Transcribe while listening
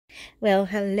Well,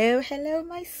 hello,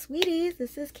 my sweeties.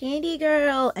 This is Candy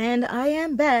Girl, and I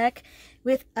am back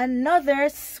with another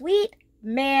sweet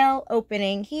mail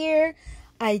opening here.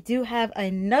 I do have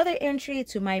another entry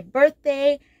to my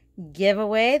birthday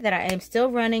giveaway that I am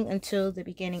still running until the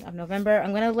beginning of November.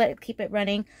 I'm going to keep it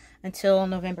running until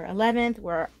November 11th,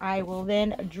 where I will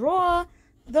then draw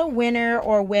the winner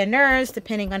or winners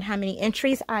depending on how many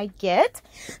entries I get.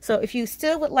 So if you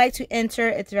still would like to enter,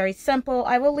 it's very simple.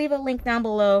 I will leave a link down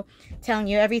below telling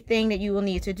you everything that you will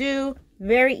need to do.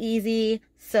 Very easy.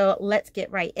 So let's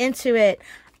get right into it.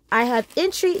 I have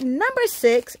entry number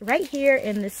 6 right here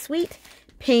in the sweet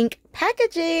pink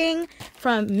packaging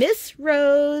from Miss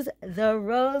Rose, the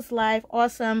Rose Life.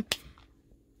 Awesome.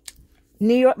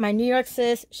 My New York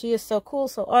sis. She is so cool,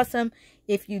 so awesome.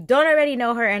 If you don't already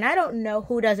know her, and I don't know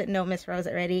who doesn't know Miss Rose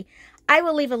already, I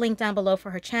will leave a link down below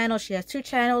for her channel. She has 2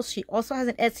 channels. She also has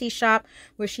an Etsy shop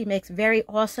where she makes very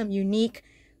awesome, unique,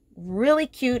 really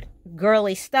cute,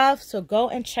 girly stuff. So go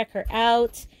and check her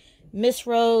out. Miss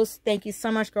Rose, thank you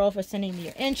so much, girl, for sending me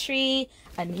your entry.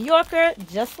 A New Yorker,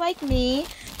 just like me.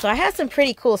 So I have some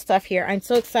pretty cool stuff here. I'm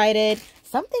so excited.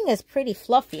 Something is pretty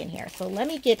fluffy in here. So let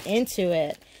me get into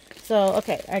it. So,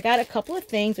 okay, I got a couple of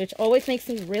things, which always makes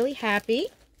me really happy.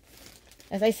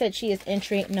 As I said, she is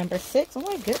entry number 6. Oh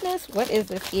my goodness, what is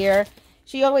this here?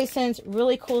 She always sends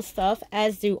really cool stuff,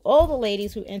 as do all the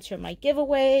ladies who enter my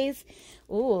giveaways.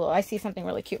 Ooh, I see something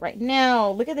really cute right now.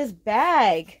 Look at this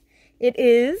bag. It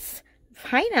is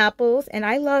pineapples, and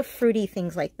I love fruity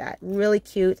things like that. Really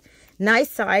cute. Nice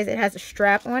size. It has a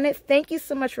strap on it. Thank you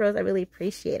so much, Rose. I really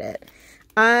appreciate it.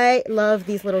 I love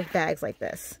these little bags like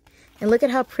this. And look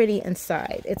at how pretty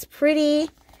inside. It's pretty.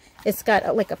 It's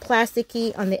got like a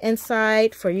plasticky on the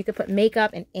inside for you could put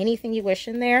makeup and anything you wish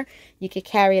in there. You could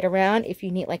carry it around if you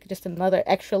need like just another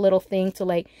extra little thing to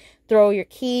like throw your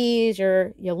keys,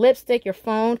 your lipstick, your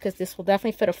phone, because this will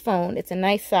definitely fit a phone. It's a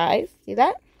nice size. See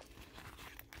that?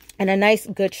 And a nice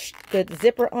good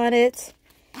zipper on it.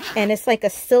 And it's like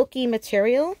a silky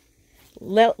material.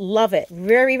 Love it.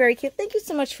 Very, very cute. Thank you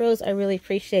so much, Rose. I really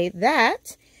appreciate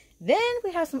that. Then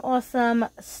we have some awesome,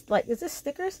 like, is this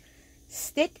stickers?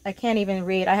 I can't even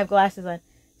read. I have glasses on.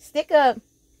 Stickabilities.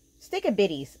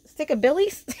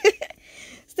 Stickabilities?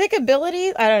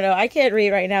 I don't know. I can't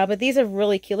read right now, but these are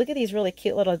really cute. Look at these really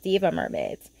cute little diva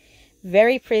mermaids.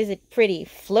 Very pretty.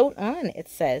 Float on, it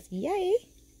says. Yay.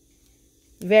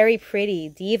 Very pretty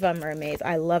diva mermaids.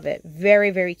 I love it. Very,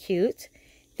 very cute.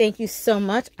 Thank you so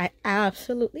much. I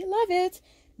absolutely love it.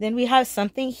 Then we have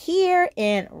something here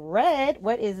in red.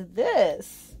 What is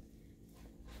this?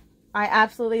 I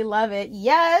absolutely love it.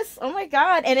 Yes. Oh my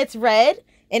God. And it's red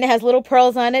and it has little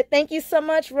pearls on it. Thank you so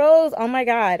much, Rose. Oh my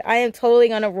God. I am totally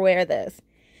going to wear this.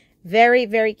 Very,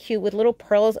 very cute with little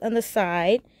pearls on the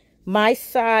side. My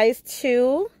size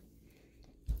too.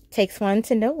 Takes one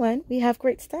to know one. We have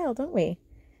great style, don't we?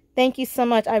 Thank you so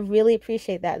much. I really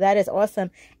appreciate that. That is awesome.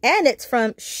 And it's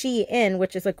from Shein,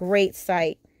 which is a great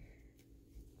site.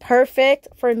 Perfect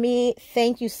for me.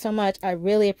 Thank you so much. I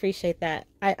really appreciate that.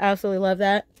 I absolutely love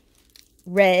that.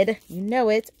 Red, you know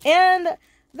it. And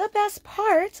the best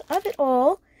part of it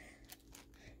all,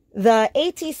 the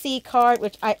ATC card,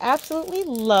 which I absolutely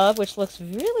love, which looks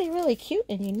really, really cute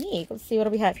and unique. Let's see what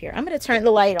do we have here. I'm going to turn the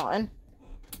light on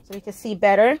so we can see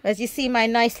better. As you see my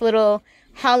nice little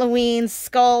Halloween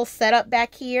skull setup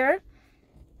back here.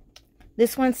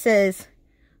 This one says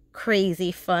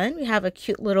crazy fun. We have a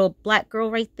cute little black girl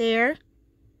right there.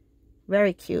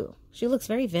 Very cute. She looks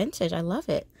very vintage. I love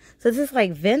it. So this is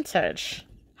like vintage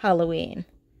Halloween.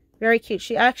 Very cute.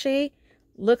 She actually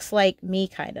looks like me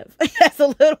kind of as a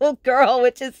little girl,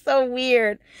 which is so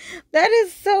weird. That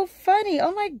is so funny.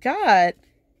 Oh my God.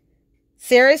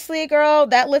 Seriously, girl,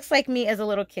 that looks like me as a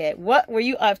little kid. What were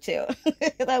you up to?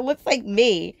 That looks like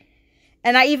me.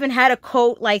 And I even had a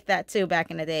coat like that too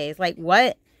back in the days. Like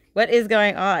what? What is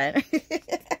going on?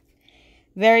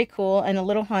 Very cool. And a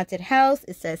little haunted house.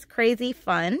 It says crazy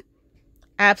fun.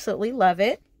 Absolutely love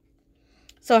it.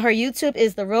 So her YouTube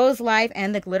is The Rose Life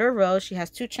and The Glitter Rose. She has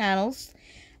 2 channels.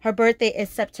 Her birthday is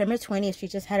September 20th. She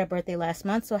just had a birthday last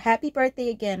month. So happy birthday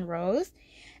again, Rose.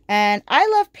 And I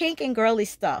love pink and girly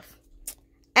stuff,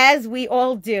 as we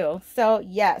all do. So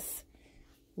yes,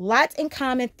 lots in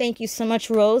common. Thank you so much,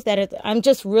 Rose. I'm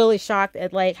just really shocked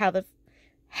at like how the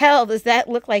hell does that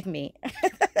look like me?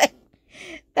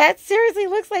 That seriously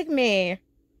looks like me.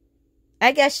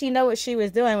 I guess she knew what she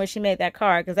was doing when she made that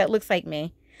card, because that looks like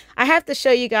me. I have to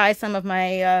show you guys some of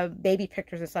my baby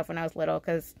pictures and stuff when I was little,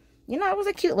 because You know, it was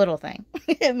a cute little thing.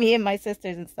 Me and my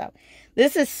sisters and stuff.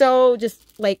 This is so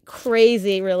just like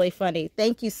crazy, really funny.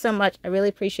 Thank you so much. I really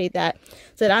appreciate that.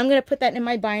 So I'm going to put that in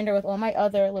my binder with all my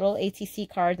other little ATC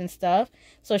cards and stuff.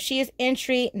 So she is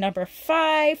entry number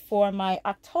 5 for my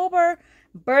October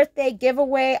birthday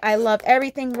giveaway. I love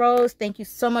everything, Rose. Thank you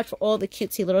so much for all the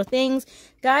cutesy little things.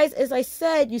 Guys, as I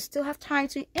said, you still have time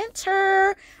to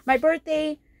enter. My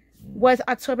birthday was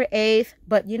October 8th.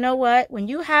 But you know what? When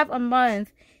you have a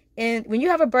month, and when you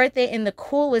have a birthday in the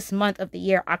coolest month of the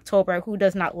year, October, who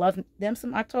does not love them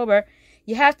some October,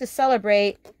 you have to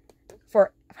celebrate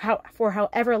for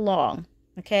however long,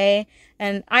 okay?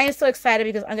 And I am so excited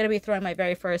because I'm going to be throwing my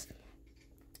very first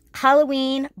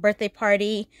Halloween birthday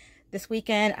party this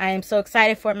weekend. I am so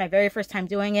excited for it. My very first time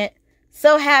doing it.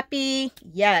 So happy.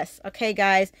 Yes. Okay,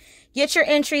 guys. Get your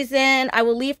entries in. I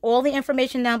will leave all the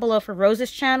information down below for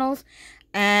Rose's channels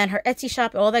and her Etsy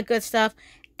shop, all that good stuff.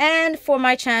 And for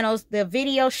my channels, the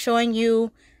video showing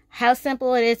you how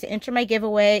simple it is to enter my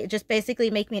giveaway. Just basically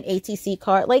make me an ATC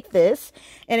card like this.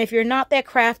 And if you're not that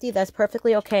crafty, that's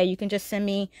perfectly okay. You can just send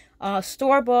me a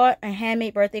store-bought, a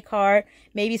handmade birthday card,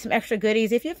 maybe some extra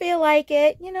goodies if you feel like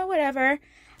it, you know, whatever.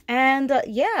 And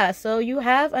yeah, so you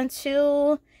have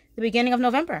until the beginning of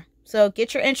November. So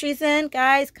get your entries in,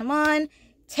 guys. Come on.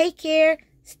 Take care.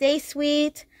 Stay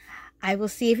sweet. I will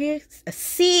see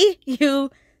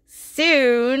you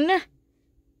soon.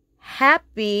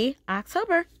 Happy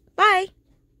October. Bye.